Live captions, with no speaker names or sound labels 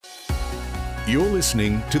You're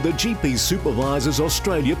listening to the GP Supervisors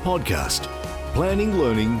Australia podcast, Planning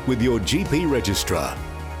Learning with your GP Registrar.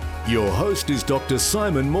 Your host is Dr.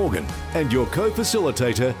 Simon Morgan and your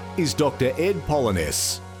co-facilitator is Dr. Ed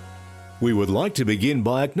Poliness. We would like to begin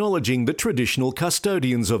by acknowledging the traditional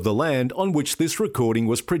custodians of the land on which this recording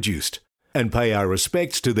was produced and pay our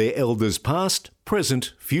respects to their elders past,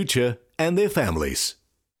 present, future and their families.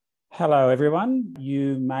 Hello everyone.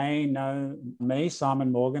 You may know me, Simon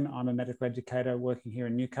Morgan. I'm a medical educator working here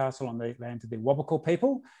in Newcastle on the land of the Wabakal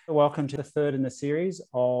people. Welcome to the third in the series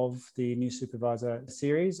of the New Supervisor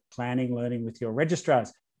series, Planning Learning with your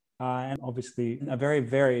Registrars. And obviously a very,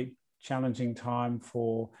 very challenging time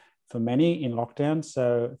for many in lockdown.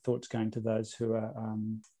 So thoughts going to those who are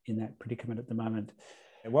in that predicament at the moment.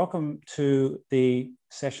 Welcome to the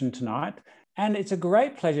session tonight. And it's a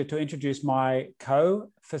great pleasure to introduce my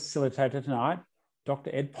co-facilitator tonight,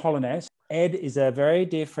 Dr. Ed Poliness. Ed is a very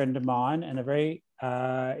dear friend of mine and a very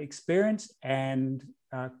experienced and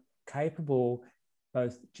capable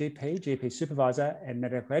both GP supervisor and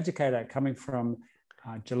medical educator coming from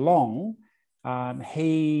Geelong.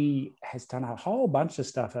 He has done a whole bunch of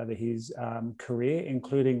stuff over his career,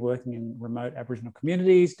 including working in remote Aboriginal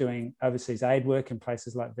communities, doing overseas aid work in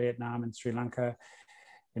places like Vietnam and Sri Lanka.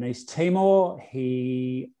 In East Timor,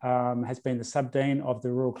 he has been the Sub-Dean of the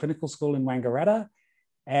Rural Clinical School in Wangaratta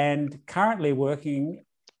and currently working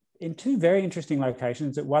in two very interesting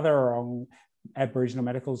locations at Wathaurong Aboriginal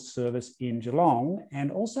Medical Service in Geelong and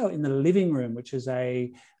also in the Living Room, which is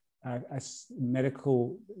a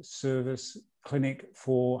medical service clinic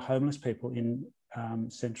for homeless people in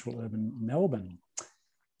central urban Melbourne.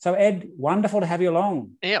 So Ed, wonderful to have you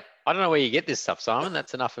along. Yep. I don't know where you get this stuff, Simon.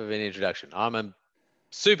 That's enough of an introduction. I'm a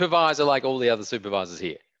supervisor like all the other supervisors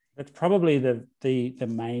here. That's probably the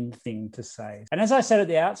main thing to say. And as I said at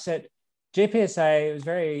the outset, GPSA was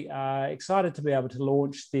very excited to be able to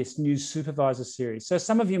launch this new supervisor series. So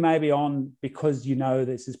some of you may be on because you know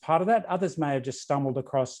this is part of that. Others may have just stumbled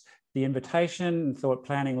across the invitation and thought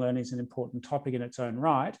planning learning is an important topic in its own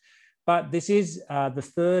right. But this is the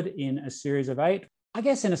third in a series of 8, I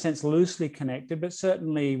guess in a sense loosely connected, but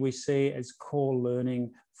certainly we see as core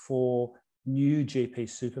learning for new GP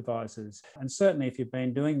supervisors. And certainly if you've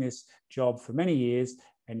been doing this job for many years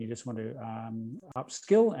and you just want to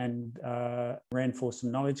upskill and reinforce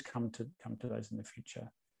some knowledge, come to those in the future.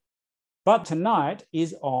 But tonight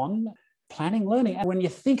is on planning learning. And when you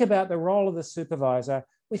think about the role of the supervisor,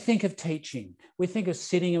 we think of teaching. We think of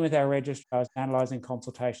sitting in with our registrars, analysing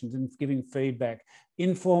consultations and giving feedback.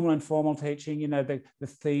 Informal and formal teaching, you know, the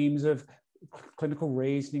themes of clinical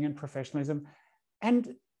reasoning and professionalism.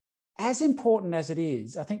 And as important as it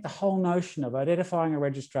is, I think the whole notion of identifying a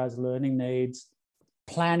registrar's learning needs,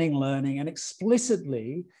 planning learning, and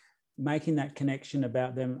explicitly making that connection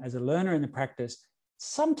about them as a learner in the practice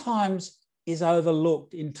sometimes is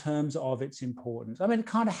overlooked in terms of its importance. I mean, it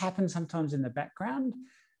kind of happens sometimes in the background,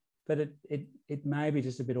 but it may be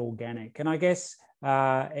just a bit organic. And I guess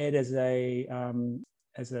Ed, as I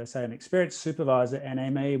say, an experienced supervisor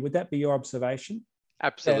and ME, would that be your observation?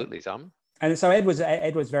 Absolutely, Simon. And so Ed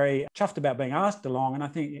was very chuffed about being asked along. And I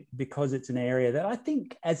think because it's an area that I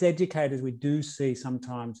think as educators, we do see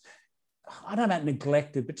sometimes, I don't know about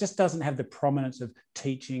neglected, but just doesn't have the prominence of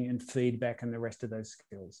teaching and feedback and the rest of those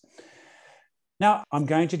skills. Now, I'm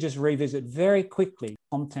going to just revisit very quickly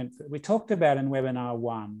content that we talked about in webinar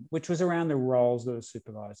 1, which was around the roles of the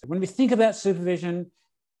supervisor. When we think about supervision,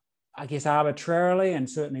 I guess arbitrarily, and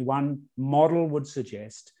certainly one model would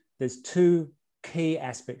suggest there's 2 key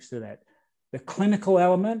aspects to that. The clinical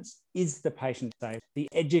elements is the patient safe. The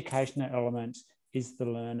educational elements is the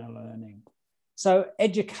learner learning. So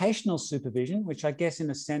educational supervision, which I guess in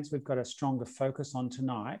a sense we've got a stronger focus on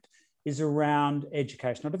tonight, is around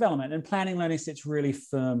educational development. And planning learning sits really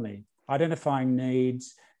firmly, identifying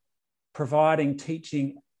needs, providing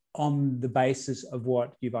teaching on the basis of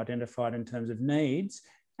what you've identified in terms of needs,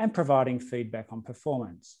 and providing feedback on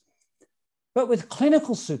performance. But with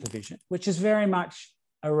clinical supervision, which is very much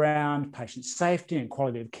around patient safety and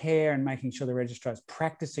quality of care and making sure the registrar is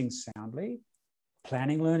practicing soundly,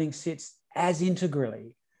 planning learning sits as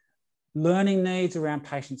integrally. Learning needs around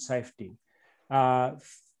patient safety,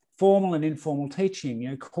 formal and informal teaching,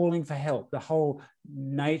 you know, calling for help, the whole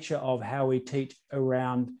nature of how we teach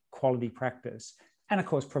around quality practice, and of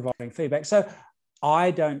course, providing feedback. So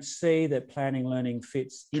I don't see that planning learning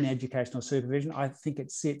fits in educational supervision. I think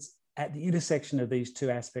it sits at the intersection of these 2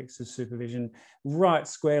 aspects of supervision, right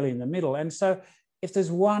squarely in the middle. And so if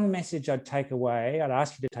there's one message I'd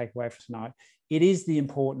ask you to take away from tonight, it is the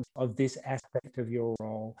importance of this aspect of your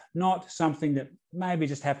role, not something that maybe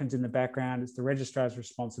just happens in the background. It's the registrar's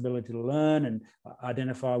responsibility to learn and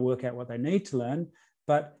identify, work out what they need to learn,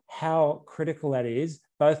 but how critical that is,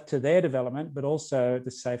 both to their development, but also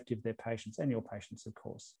the safety of their patients and your patients, of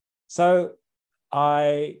course. So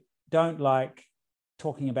I don't like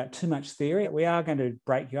talking about too much theory. We are going to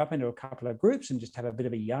break you up into a couple of groups and just have a bit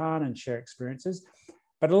of a yarn and share experiences,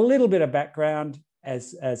 but a little bit of background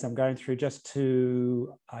as I'm going through, just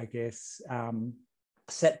to, I guess,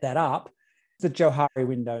 set that up. The Johari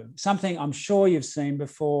window, something I'm sure you've seen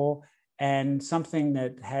before, and something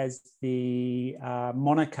that has the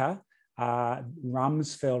moniker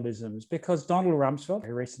Rumsfeldisms, because Donald Rumsfeld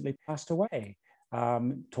very recently passed away.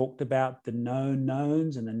 Talked about the known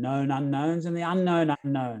knowns and the known unknowns and the unknown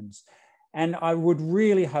unknowns. And I would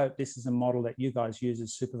really hope this is a model that you guys use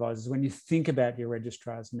as supervisors when you think about your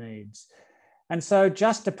registrar's needs. And so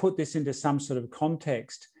just to put this into some sort of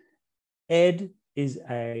context, Ed is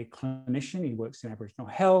a clinician. He works in Aboriginal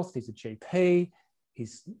health. He's a GP.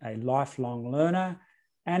 He's a lifelong learner.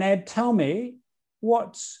 And Ed, tell me,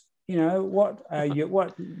 what are you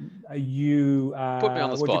put me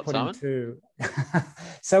on the spot, Simon.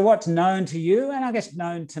 So what's known to you, and I guess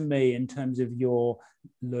known to me, in terms of your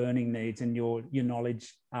learning needs and your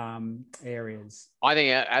knowledge areas? I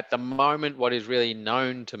think at the moment, what is really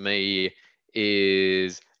known to me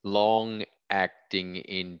is long-acting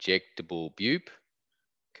injectable bupe,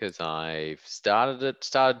 because I've started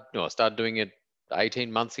doing it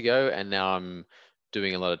 18 months ago, and now I'm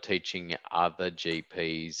doing a lot of teaching other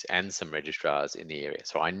GPs and some registrars in the area.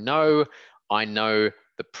 So I know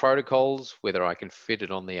the protocols. Whether I can fit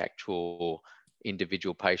it on the actual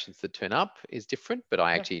individual patients that turn up is different, but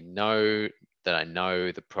I actually know that I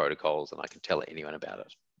know the protocols and I can tell anyone about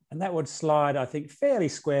it. And that would slide, I think, fairly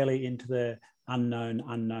squarely into the unknown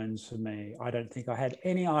unknowns for me. I don't think I had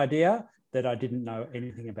any idea that I didn't know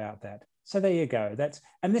anything about that. So there you go.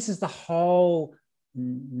 And this is the whole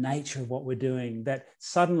nature of what we're doing, that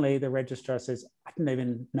suddenly the registrar says, I didn't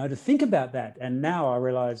even know to think about that. And now I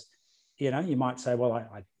realize, you might say, well,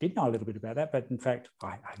 I did know a little bit about that, but in fact,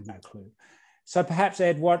 I had no clue. So perhaps,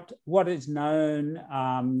 Ed, what is known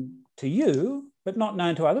to you, but not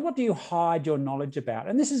known to others? What do you hide your knowledge about?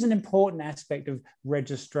 And this is an important aspect of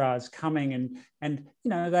registrars coming and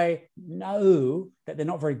they know that they're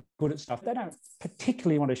not very good at stuff. They don't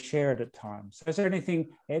particularly want to share it at times. So is there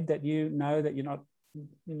anything, Ed, that you know that you're not,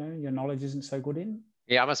 your knowledge isn't so good in?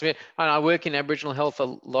 Yeah, I must admit, I work in Aboriginal health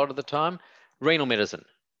a lot of the time. Renal medicine.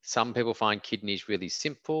 Some people find kidneys really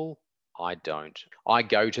simple. I don't. I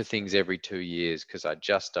go to things every 2 years because I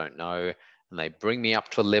just don't know. And they bring me up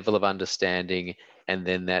to a level of understanding. And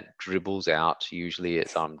then that dribbles out, usually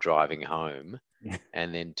as I'm driving home. Yeah.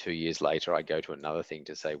 And then 2 years later, I go to another thing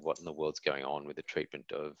to say, what in the world's going on with the treatment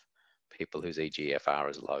of people whose EGFR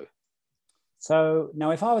is low? So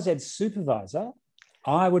now if I was Ed's supervisor,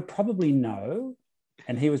 I would probably know,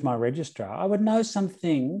 and he was my registrar, I would know some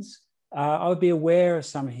things. I would be aware of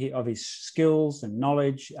some of his skills and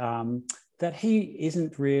knowledge that he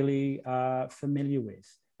isn't really familiar with.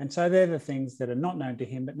 And so they're the things that are not known to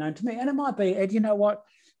him, but known to me. And it might be, Ed, you know what?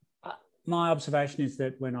 My observation is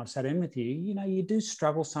that when I've sat in with you, you do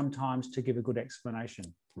struggle sometimes to give a good explanation.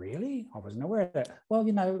 Really? I wasn't aware of that. Well,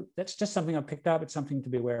 that's just something I picked up. It's something to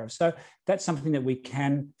be aware of. So that's something that we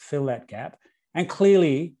can fill that gap. And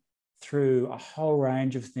clearly, through a whole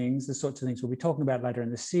range of things, the sorts of things we'll be talking about later in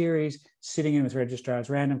the series, sitting in with registrars,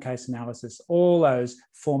 random case analysis, all those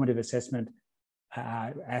formative assessment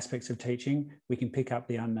aspects of teaching, we can pick up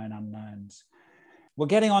the unknown unknowns. We're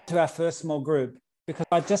getting on to our first small group, because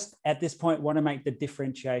I just, at this point, want to make the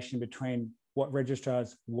differentiation between what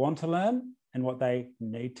registrars want to learn and what they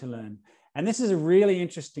need to learn. And this is a really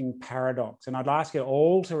interesting paradox. And I'd ask you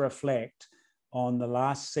all to reflect on the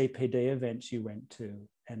last CPD events you went to.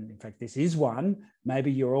 And in fact, this is one. Maybe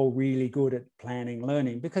you're all really good at planning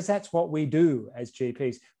learning, because that's what we do as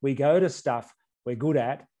GPs. We go to stuff we're good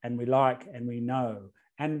at and we like and we know.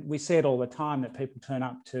 And we see it all the time that people turn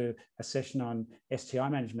up to a session on STI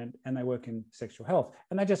management and they work in sexual health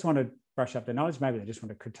and they just want to brush up their knowledge. Maybe they just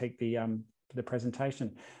want to critique the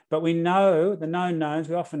presentation. But we know the known knowns.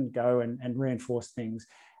 We often go and reinforce things.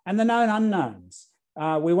 And the known unknowns.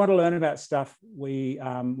 We want to learn about stuff we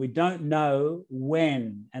don't know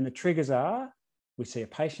when. And the triggers are, we see a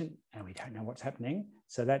patient and we don't know what's happening.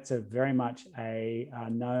 So that's very much a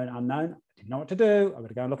known unknown. I didn't know what to do. I've got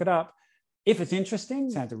to go and look it up. If it's interesting,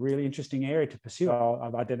 sounds a really interesting area to pursue.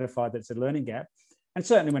 I've identified that it's a learning gap. And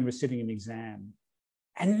certainly when we're sitting in an exam.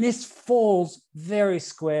 And this falls very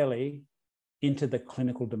squarely into the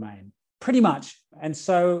clinical domain, pretty much. And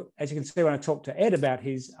so, as you can see, when I talk to Ed about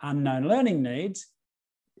his unknown learning needs,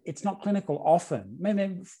 it's not clinical often.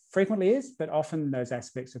 Maybe frequently is, but often those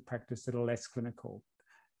aspects of practice that are less clinical.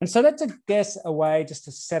 And so that's, I guess, a way just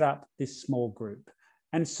to set up this small group.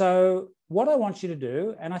 And so what I want you to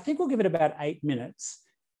do, and I think we'll give it about 8 minutes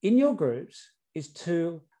in your groups, is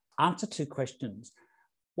to answer 2 questions.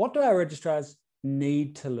 What do our registrars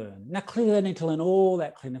need to learn? Now, clearly they need to learn all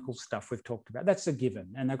that clinical stuff we've talked about. That's a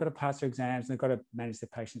given. And they've got to pass their exams, and they've got to manage their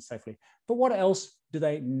patients safely. But what else do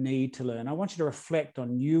they need to learn? I want you to reflect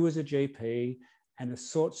on you as a GP and the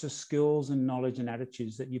sorts of skills and knowledge and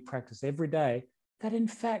attitudes that you practice every day that, in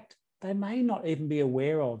fact, they may not even be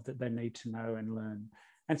aware of that they need to know and learn.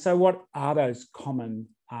 And so what are those common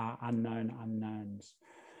unknown unknowns?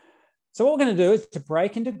 So what we're going to do is to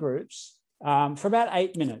break into groups for about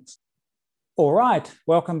 8 minutes. All right,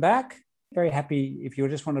 welcome back. Very happy if you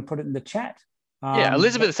just want to put it in the chat. Yeah,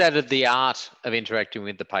 Elizabeth's added the art of interacting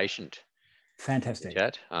with the patient. Fantastic.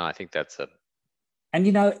 Chat. I think that's a... And,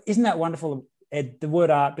 you know, isn't that wonderful, Ed, the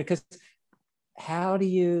word art? Because how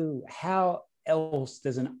else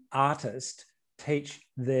does an artist teach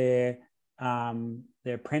their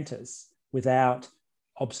apprentice without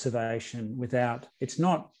observation, without, it's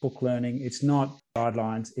not book learning, it's not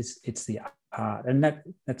guidelines, it's the art. And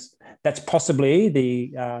that's possibly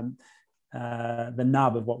the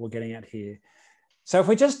nub of what we're getting at here. So if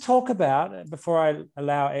we just talk about, before I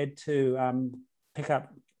allow Ed to pick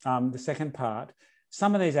up the second part,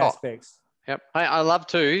 some of these aspects. Yep, I love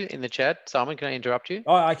to in the chat. Simon, can I interrupt you?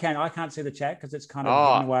 Oh, I can. I can't see the chat because it's kind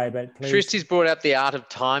of hidden away. But please. Shristi's brought up the art of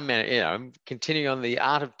time management. Continuing on the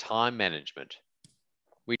art of time management,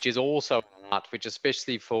 which is also an art, which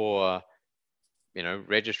especially for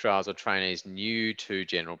registrars or trainees new to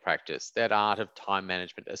general practice, that art of time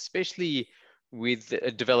management, especially with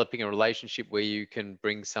developing a relationship where you can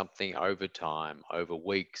bring something over time, over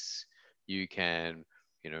weeks, you can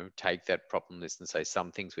take that problem list and say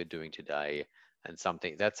some things we're doing today and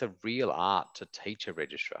something that's a real art to teach a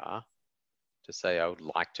registrar to say, I would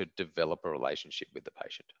like to develop a relationship with the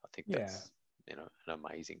patient. I think that's, an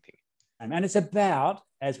amazing thing. And it's about,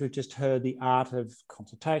 as we've just heard, the art of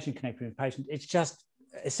consultation, connecting with patients. It's just,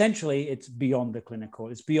 essentially, it's beyond the clinical.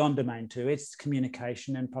 It's beyond domain 2. It's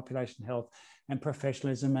communication and population health and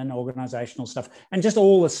professionalism and organizational stuff and just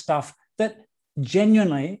all the stuff that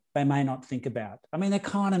genuinely they may not think about. I mean, they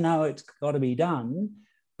kind of know it's got to be done,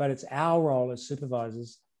 but it's our role as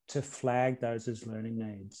supervisors to flag those as learning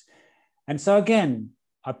needs. And so again,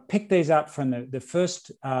 I picked these up from the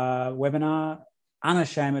first webinar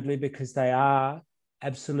unashamedly because they are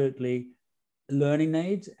absolutely learning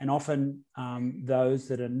needs and often those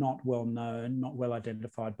that are not well known, not well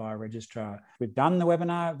identified by a registrar. We've done the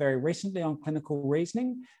webinar very recently on clinical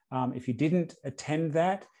reasoning. If you didn't attend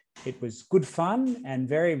that, it was good fun and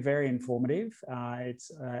very, very informative.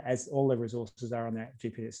 It's as all the resources are on that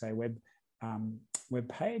GPSA web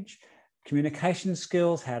page. Communication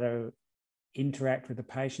skills, how to interact with the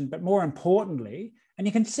patient, but more importantly, and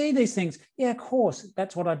you can see these things, yeah, of course,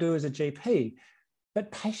 that's what I do as a GP,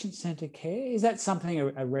 but patient-centered care, is that something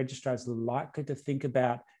a registrar is likely to think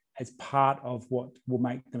about as part of what will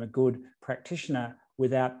make them a good practitioner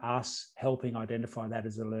without us helping identify that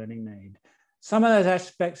as a learning need? Some of those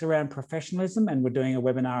aspects around professionalism, and we're doing a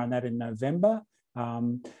webinar on that in November.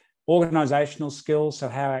 Organisational skills, so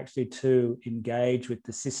how actually to engage with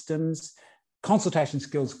the systems. Consultation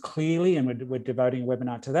skills, clearly, and we're devoting a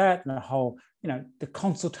webinar to that. And the whole, the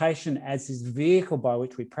consultation as this vehicle by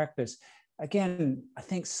which we practice. Again, I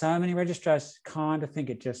think so many registrars kind of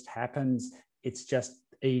think it just happens. It's just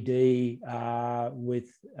ED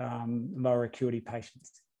with lower acuity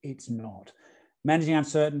patients. It's not. Managing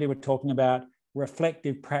uncertainty, we're talking about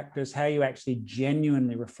reflective practice, how you actually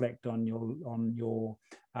genuinely reflect on your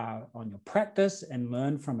practice and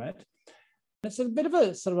learn from it. It's a bit of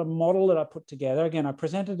a sort of a model that I put together. Again, I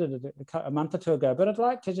presented it a month or two ago, but I'd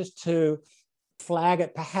like to flag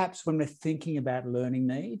it perhaps when we're thinking about learning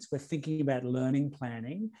needs, we're thinking about learning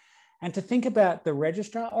planning, and to think about the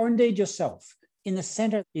registrar or indeed yourself. In the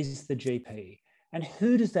centre is the GP. And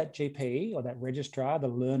who does that GP or that registrar, the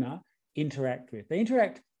learner, interact with? They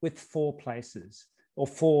interact with 4 places or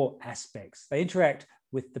 4 aspects. They interact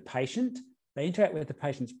with the patient, they interact with the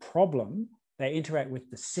patient's problem, they interact with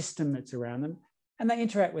the system that's around them, and they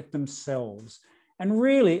interact with themselves. And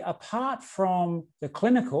really, apart from the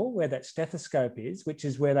clinical, where that stethoscope is, which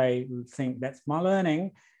is where they think that's my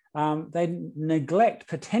learning, they neglect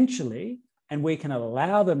potentially, and we can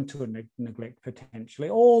allow them to neglect potentially,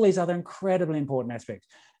 all these other incredibly important aspects: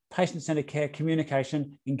 patient-centered care,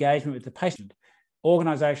 communication, engagement with the patient.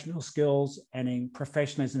 organizational skills and in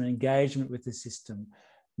professionalism and engagement with the system,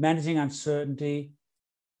 managing uncertainty,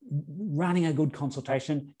 running a good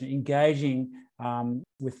consultation, engaging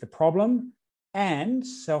with the problem, and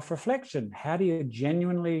self-reflection. How do you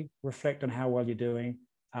genuinely reflect on how well you're doing,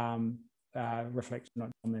 reflect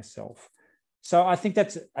on their self? So I think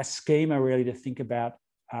that's a schema really to think about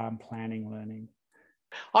planning learning.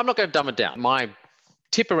 I'm not going to dumb it down. My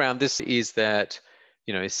tip around this is that,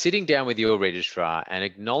 sitting down with your registrar and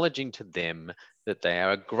acknowledging to them that they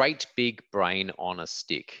are a great big brain on a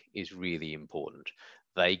stick is really important.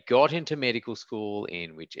 They got into medical school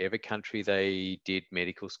in whichever country they did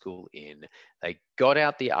medical school in. They got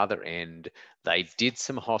out the other end. They did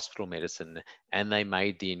some hospital medicine, and they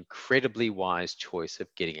made the incredibly wise choice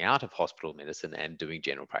of getting out of hospital medicine and doing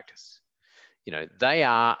general practice. They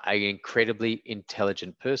are an incredibly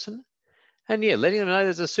intelligent person. And yeah, letting them know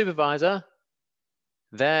there's a supervisor,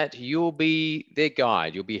 that you'll be their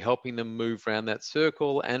guide. You'll be helping them move around that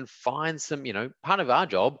circle and find some, part of our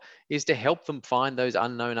job is to help them find those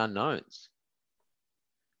unknown unknowns.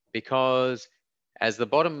 Because as the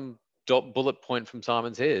bottom bullet point from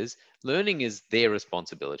Simon says, learning is their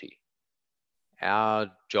responsibility.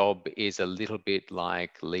 Our job is a little bit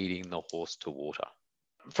like leading the horse to water.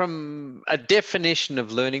 From a definition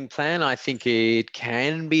of learning plan, I think it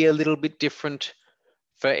can be a little bit different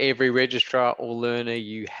for every registrar or learner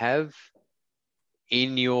you have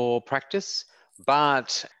in your practice,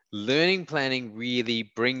 but learning planning really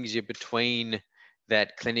brings you between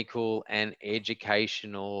that clinical and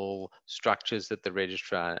educational structures that the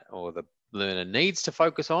registrar or the learner needs to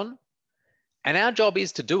focus on. And our job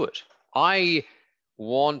is to do it. I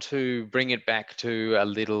want to bring it back to a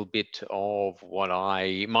little bit of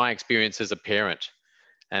my experience as a parent.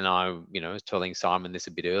 And I, was telling Simon this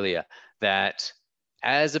a bit earlier, that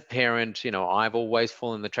as a parent, I've always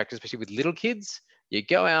fallen in the track, especially with little kids. You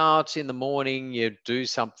go out in the morning, you do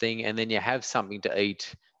something, and then you have something to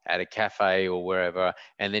eat at a cafe or wherever.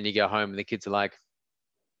 And then you go home and the kids are like,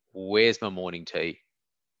 where's my morning tea?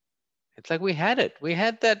 It's like, we had it. We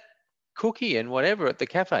had that cookie and whatever at the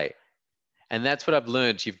cafe. And that's what I've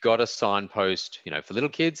learned. You've got a signpost, for little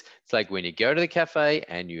kids. It's like when you go to the cafe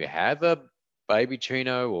and you have a baby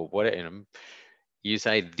tuna or whatever, you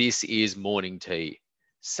say, this is morning tea.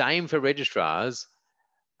 Same for registrars,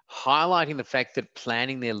 highlighting the fact that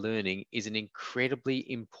planning their learning is an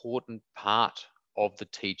incredibly important part of the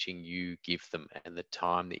teaching you give them and the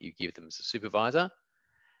time that you give them as a supervisor,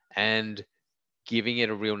 and giving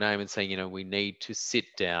it a real name and saying, we need to sit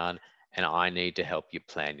down and I need to help you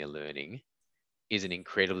plan your learning is an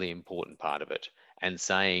incredibly important part of it. And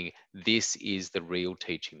saying, this is the real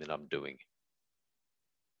teaching that I'm doing.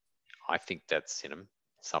 I think that's,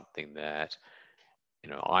 something that,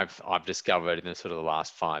 I've discovered in the sort of the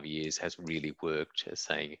last 5 years has really worked, as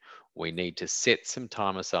saying, we need to set some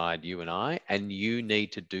time aside, you and you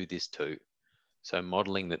need to do this too. So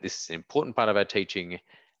modeling that this is an important part of our teaching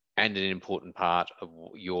and an important part of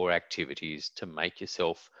your activities to make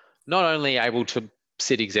yourself not only able to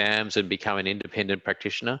sit exams and become an independent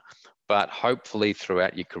practitioner, but hopefully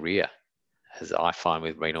throughout your career, as I find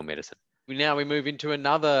with renal medicine. Now we move into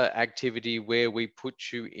another activity where we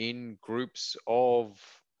put you in groups of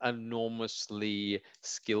enormously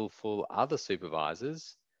skillful other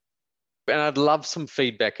supervisors. And I'd love some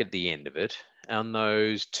feedback at the end of it on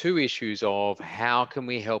those two issues of how can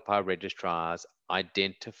we help our registrars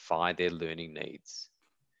identify their learning needs.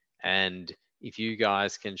 And if you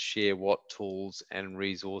guys can share what tools and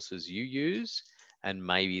resources you use and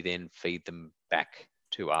maybe then feed them back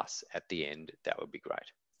to us at the end, that would be great.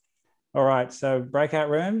 All right, so breakout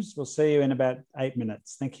rooms, we'll see you in about 8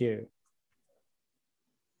 minutes. Thank you.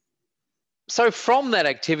 So from that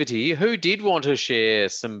activity, who did want to share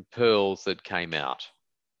some pearls that came out?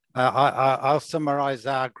 I'll summarize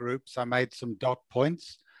our groups. I made some dot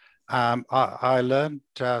points. I learned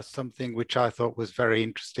something which I thought was very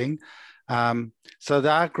interesting. So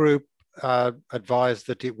our group advised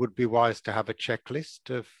that it would be wise to have a checklist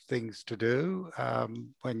of things to do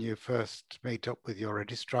when you first meet up with your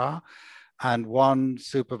registrar. And one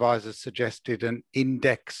supervisor suggested an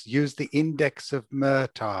index, use the index of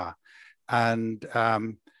Murtaugh and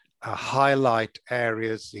highlight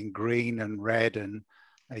areas in green and red and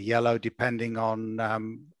yellow, depending on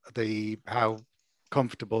how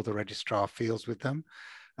comfortable the registrar feels with them.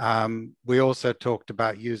 We also talked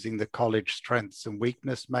about using the college strengths and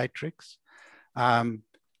weakness matrix.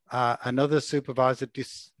 Another supervisor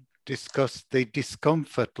discussed the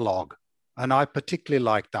discomfort log, and I particularly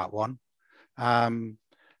liked that one.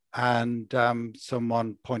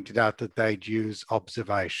 Someone pointed out that they'd use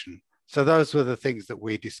observation. So those were the things that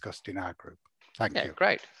we discussed in our group. Thank Yeah, you.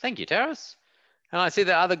 great. Thank you, Taras. And I see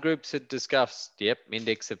that other groups had discussed,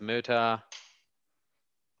 index of MERTA.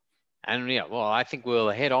 And yeah, well, I think we'll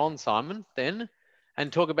head on, Simon, then,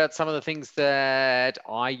 and talk about some of the things that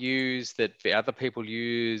I use, that the other people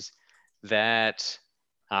use, that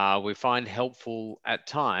we find helpful at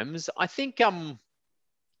times. I think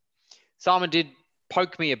Simon did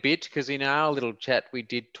poke me a bit, because in our little chat, we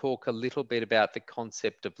did talk a little bit about the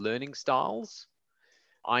concept of learning styles.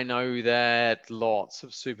 I know that lots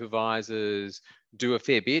of supervisors do a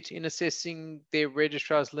fair bit in assessing their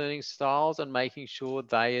registrars' learning styles and making sure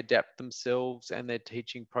they adapt themselves and their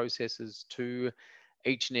teaching processes to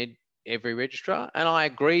each and every registrar. And I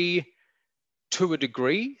agree to a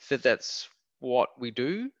degree that that's what we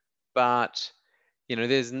do. But, you know,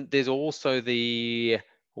 there's also the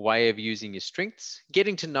way of using your strengths,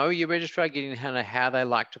 getting to know your registrar, getting to know how they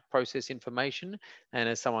like to process information. And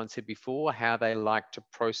as someone said before, how they like to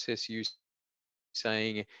process you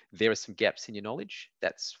saying there are some gaps in your knowledge.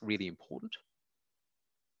 That's really important.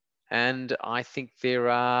 And I think there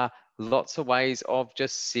are lots of ways of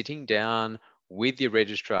just sitting down with your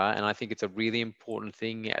registrar. And I think it's a really important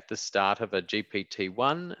thing at the start of a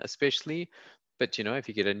GPT-1, especially. But, you know, if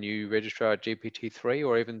you get a new registrar at GPT-3,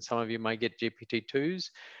 or even some of you may get GPT-2s,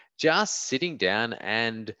 just sitting down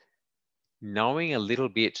and knowing a little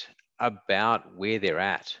bit about where they're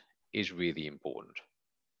at is really important.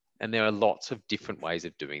 And there are lots of different ways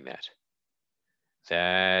of doing that.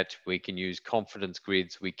 That we can use confidence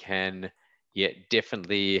grids. We can,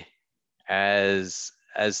 definitely, as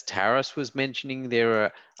Taras was mentioning, there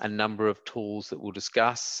are a number of tools that we'll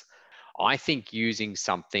discuss. I think using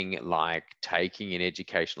something like taking an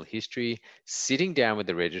educational history, sitting down with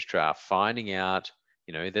the registrar, finding out,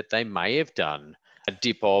 you know, that they may have done a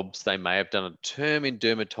DIPOBS, they may have done a term in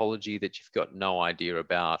dermatology that you've got no idea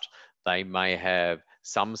about. They may have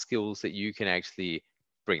some skills that you can actually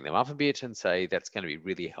bring them up a bit and say, that's going to be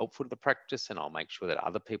really helpful to the practice, and I'll make sure that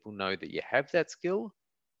other people know that you have that skill.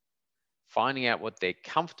 Finding out what they're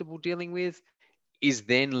comfortable dealing with is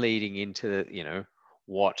then leading into, you know,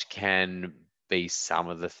 what can be some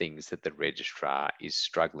of the things that the registrar is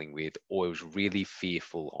struggling with or is really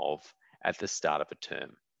fearful of at the start of a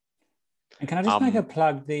term. And can I just make a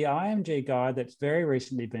plug? The IMG guide that's very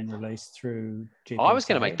recently been released through GPSA. I was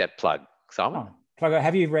going to make that plug, Simon. Oh, plug.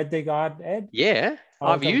 Have you read the guide, Ed? Yeah,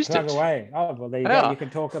 I've used plug it. away. Oh, well, there you go. You can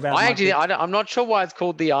talk about. I'm not sure why it's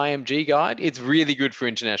called the IMG guide. It's really good for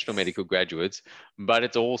international medical graduates, but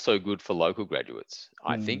it's also good for local graduates,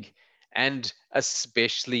 I think. And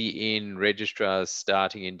especially in registrars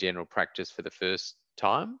starting in general practice for the first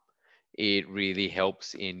time, it really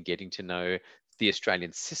helps in getting to know the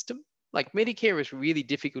Australian system. Like, Medicare is really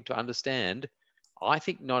difficult to understand, I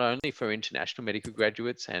think, not only for international medical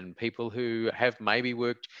graduates and people who have maybe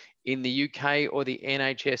worked in the UK or the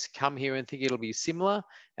NHS, come here and think it'll be similar,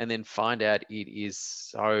 and then find out it is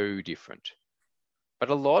so different. But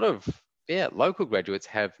a lot of local graduates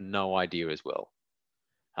have no idea as well.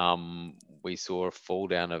 We saw a fall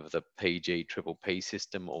down of the PG-PPP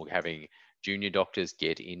system, or having junior doctors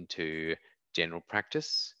get into general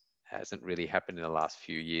practice. Hasn't really happened in the last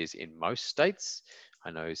few years in most states. I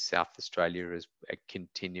know South Australia is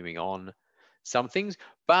continuing on some things,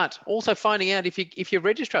 but also finding out if your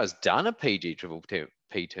registrar has done a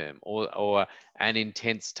PG-PPP term or an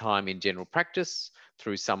intense time in general practice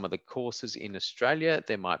through some of the courses in Australia.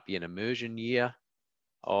 There might be an immersion year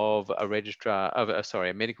of a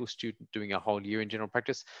a medical student doing a whole year in general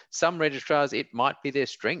practice. Some registrars, it might be their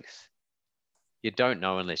strength. You don't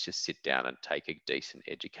know unless you sit down and take a decent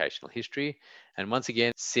educational history. And once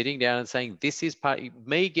again, sitting down and saying, this is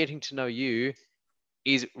me getting to know you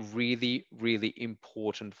is really, really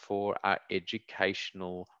important for our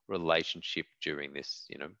educational relationship during this,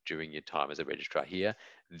 you know, during your time as a registrar here.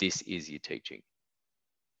 This is your teaching.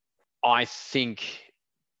 I think,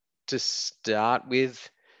 to start with,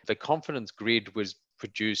 the confidence grid was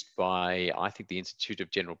produced by, I think, the Institute of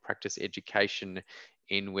General Practice Education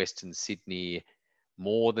in Western Sydney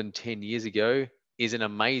more than 10 years ago. Is an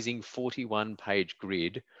amazing 41-page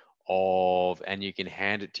grid of, and you can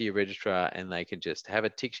hand it to your registrar and they can just have a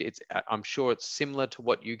tick sheet. I'm sure it's similar to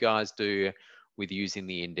what you guys do with using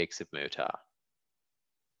the index of MERTA,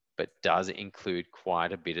 but does include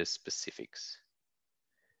quite a bit of specifics.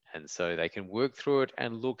 And so they can work through it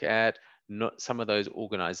and look at some of those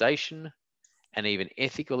organization and even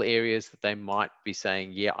ethical areas that they might be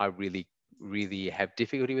saying, yeah, I really, really have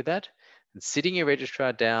difficulty with that. And sitting your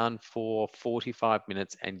registrar down for 45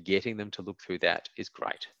 minutes and getting them to look through that is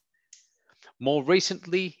great. More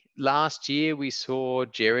recently, last year, we saw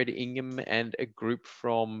Jared Ingham and a group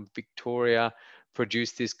from Victoria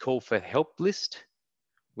produce this call for help list,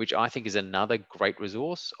 which I think is another great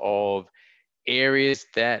resource of areas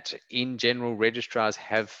that in general registrars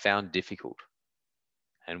have found difficult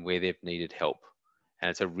and where they've needed help.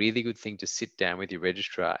 And it's a really good thing to sit down with your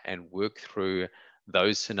registrar and work through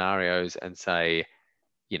those scenarios and say,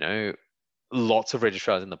 you know, lots of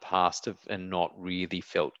registrars in the past have and not really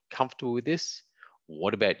felt comfortable with this.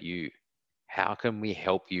 What about you? How can we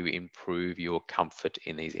help you improve your comfort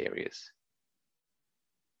in these areas?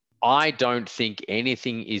 I don't think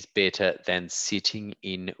anything is better than sitting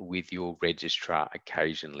in with your registrar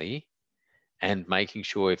occasionally and making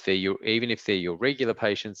sure even if they're your regular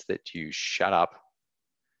patients, that you shut up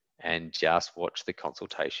and just watch the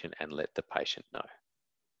consultation and let the patient know.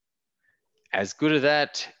 As good as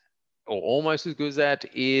that, or almost as good as that,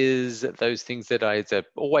 is those things that it's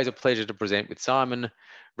always a pleasure to present with Simon.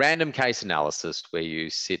 Random case analysis, where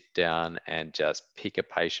you sit down and just pick a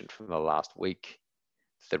patient from the last week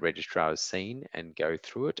the registrar has seen and go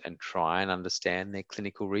through it and try and understand their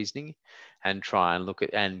clinical reasoning and try and look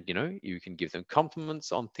at, and you can give them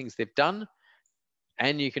compliments on things they've done.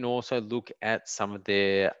 And you can also look at some of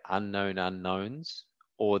their unknown unknowns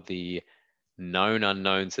or the known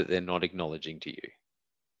unknowns that they're not acknowledging to you.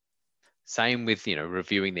 Same with,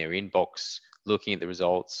 reviewing their inbox, looking at the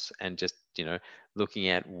results and just, looking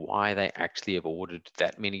at why they actually have ordered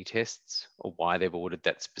that many tests or why they've ordered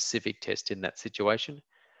that specific test in that situation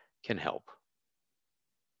can help.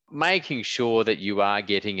 Making sure that you are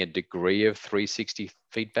getting a degree of 360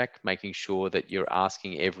 feedback, making sure that you're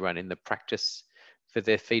asking everyone in the practice for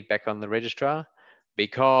their feedback on the registrar,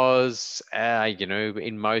 because,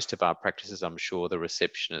 in most of our practices, I'm sure the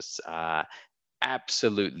receptionists are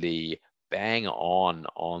absolutely bang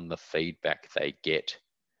on the feedback they get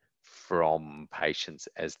from patients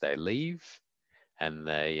as they leave. And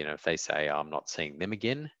they, if they say, oh, I'm not seeing them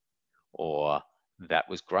again, or that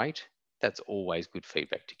was great, that's always good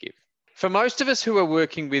feedback to give. For most of us who are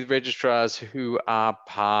working with registrars who are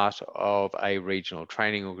part of a regional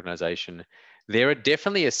training organisation, there are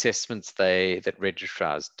definitely assessments that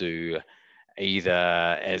registrars do,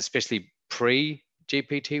 either especially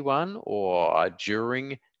pre-GPT-1 or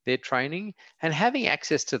during their training, and having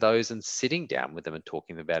access to those and sitting down with them and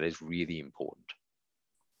talking about it is really important.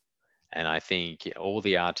 And I think all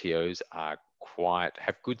the RTOs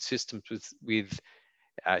have good systems with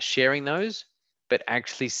sharing those, but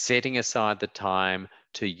actually setting aside the time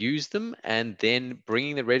to use them and then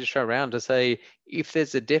bringing the registrar around to say, if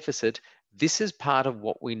there's a deficit, this is part of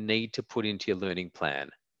what we need to put into your learning plan.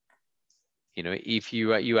 If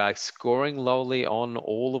you are scoring lowly on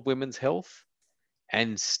all of women's health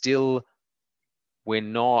and still we're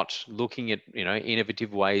not looking at,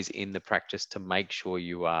 innovative ways in the practice to make sure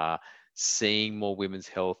you are seeing more women's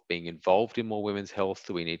health, being involved in more women's health,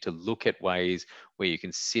 we need to look at ways where you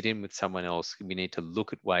can sit in with someone else. We need to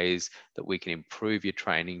look at ways that we can improve your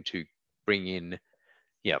training to bring in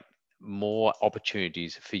more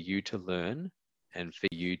opportunities for you to learn and for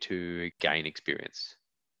you to gain experience.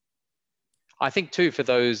 I think too, for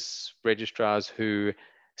those registrars who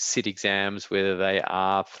sit exams, whether they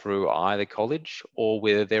are through either college or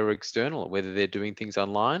whether they're external, whether they're doing things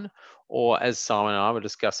online, or as Simon and I were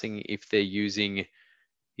discussing, if they're using,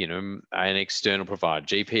 an external provider,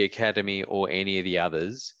 GP Academy or any of the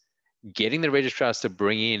others, getting the registrars to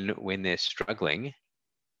bring in when they're struggling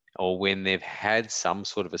or when they've had some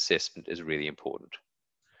sort of assessment is really important.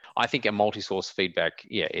 I think a multi-source feedback,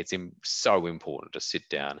 it's so important to sit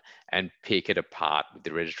down and pick it apart with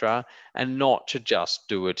the registrar and not to just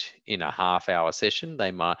do it in a half-hour session.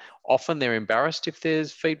 Often they're embarrassed if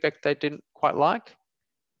there's feedback they didn't quite like.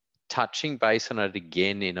 Touching base on it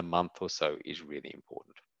again in a month or so is really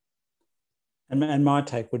important. And my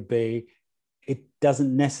take would be, it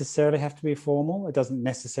doesn't necessarily have to be formal. It doesn't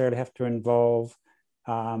necessarily have to involve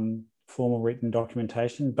formal written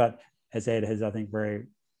documentation, but as Ed has, I think, very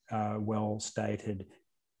well stated,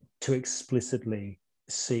 to explicitly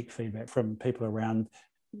seek feedback from people around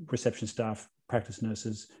reception staff, practice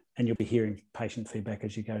nurses, and you'll be hearing patient feedback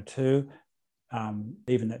as you go too,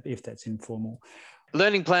 even if that's informal.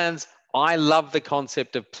 Learning plans. I love the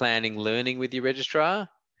concept of planning learning with your registrar.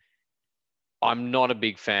 I'm not a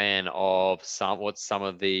big fan of what some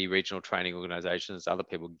of the regional training organisations, other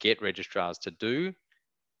people get registrars to do.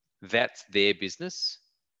 That's their business.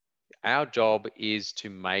 Our job is to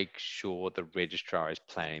make sure the registrar is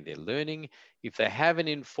planning their learning. If they haven't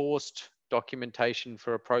enforced documentation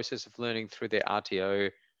for a process of learning through their RTO,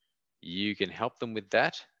 you can help them with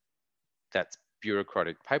that. That's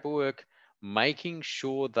bureaucratic paperwork. making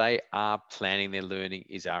sure they are planning their learning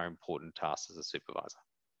is our important task as a supervisor.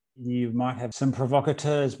 You might have some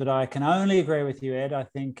provocateurs, but I can only agree with you, Ed. I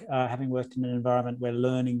think having worked in an environment where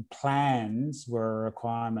learning plans were a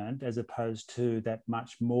requirement as opposed to that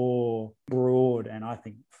much more broad and I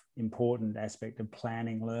think important aspect of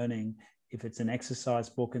planning learning, if it's an exercise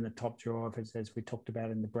book in the top drawer, if it's, as we talked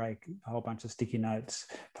about in the break, a whole bunch of sticky notes,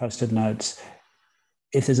 post-it notes,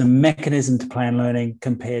 if there's a mechanism to plan learning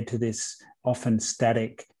compared to this often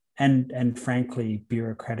static and frankly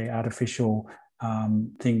bureaucratic, artificial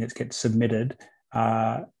thing that gets submitted,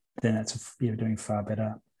 then that's you're doing far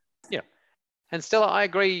better. Yeah. And Stella, I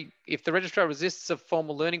agree. If the registrar resists a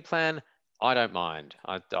formal learning plan, I don't mind.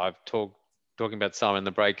 I've talking about some in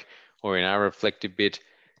the break or in our reflective bit.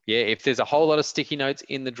 Yeah, if there's a whole lot of sticky notes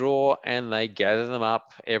in the drawer and they gather them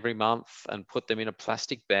up every month and put them in a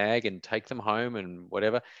plastic bag and take them home and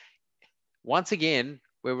whatever, once again,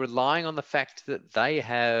 we're relying on the fact that they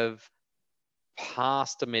have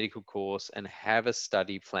passed a medical course and have a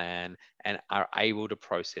study plan and are able to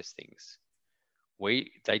process things.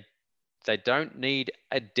 They don't need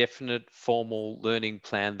a definite formal learning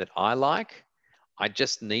plan that I like. I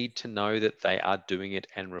just need to know that they are doing it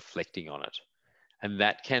and reflecting on it. And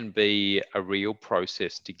that can be a real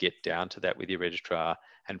process to get down to that with your registrar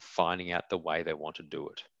and finding out the way they want to do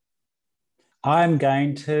it. I'm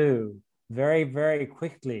going to very, very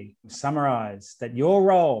quickly summarize that your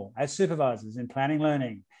role as supervisors in planning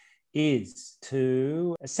learning is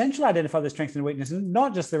to essentially identify the strengths and weaknesses,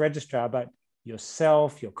 not just the registrar, but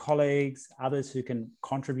yourself, your colleagues, others who can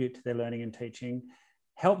contribute to their learning and teaching,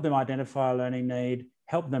 help them identify a learning need,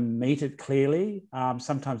 help them meet it clearly.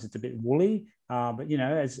 Sometimes it's a bit woolly, but, you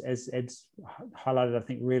know, as Ed's highlighted, I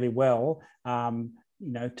think, really well, you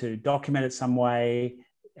know, to document it some way,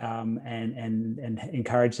 and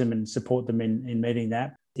encourage them and support them in meeting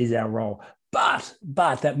that is our role. But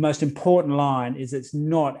that most important line is it's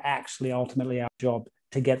not actually ultimately our job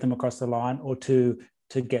to get them across the line or to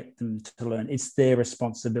get them to learn. It's their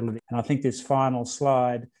responsibility. And I think this final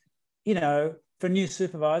slide, you know, for new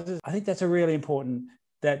supervisors, I think that's a really important,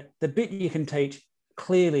 that the bit you can teach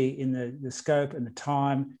clearly in the scope and the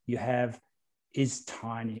time you have is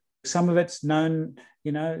tiny. Some of it's known,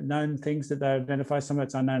 you know, known things that they identify, some of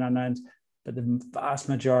it's unknown unknowns, but the vast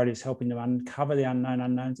majority is helping them uncover the unknown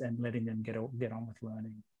unknowns and letting them get on with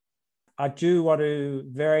learning. I do want to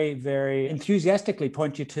very, very enthusiastically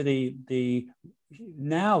point you to the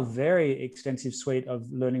now very extensive suite of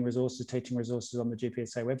learning resources, teaching resources on the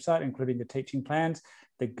GPSA website, including the teaching plans,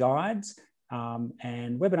 the guides,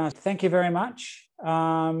 and webinars. Thank you very much.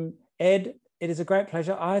 Ed, it is a great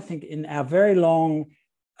pleasure. I think in our very long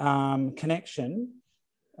connection,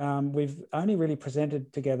 we've only really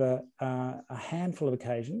presented together a handful of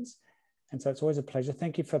occasions. And so it's always a pleasure.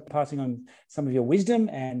 Thank you for passing on some of your wisdom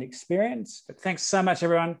and experience. But thanks so much,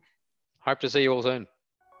 everyone. Hope to see you all soon.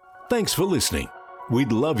 Thanks for listening.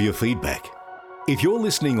 We'd love your feedback. If you're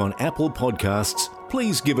listening on Apple Podcasts,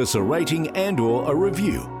 please give us a rating and/or a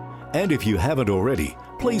review. And if you haven't already,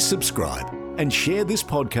 please subscribe and share this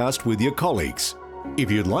podcast with your colleagues. If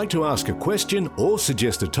you'd like to ask a question or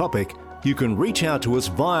suggest a topic, you can reach out to us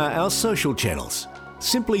via our social channels.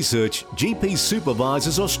 Simply search GP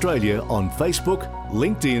Supervisors Australia on Facebook,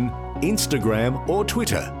 LinkedIn, Instagram or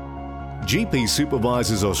Twitter. GP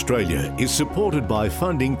Supervisors Australia is supported by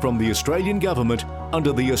funding from the Australian Government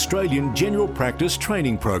under the Australian General Practice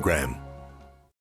Training Program.